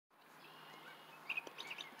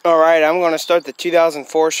Alright, I'm going to start the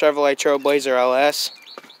 2004 Chevrolet Trailblazer LS.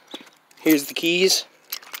 Here's the keys.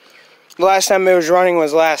 The last time it was running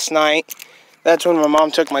was last night. That's when my mom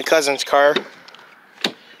took my cousin's car.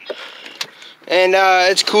 And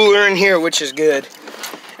it's cooler in here, which is good.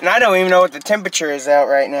 And I don't even know what the temperature is out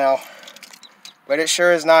right now. But it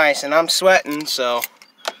sure is nice. And I'm sweating, so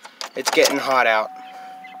it's getting hot out.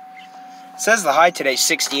 It says the high today is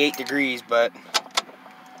 68 degrees, but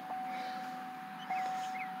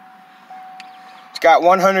it's got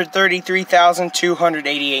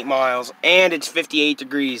 133,288 miles, and it's 58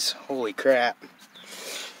 degrees. Holy crap.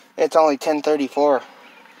 It's only 10:34.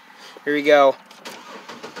 Here we go.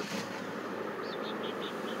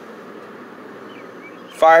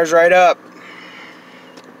 Fires right up.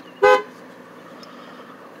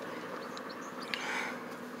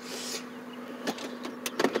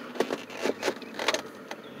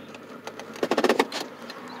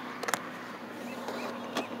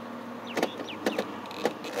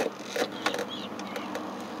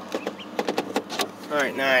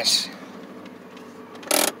 Alright, nice.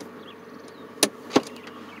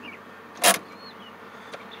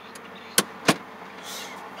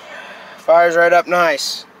 Fires right up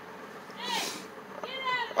nice.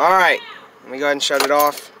 Alright, let me go ahead and shut it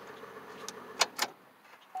off.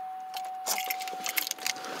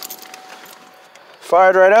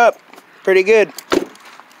 Fired right up. Pretty good.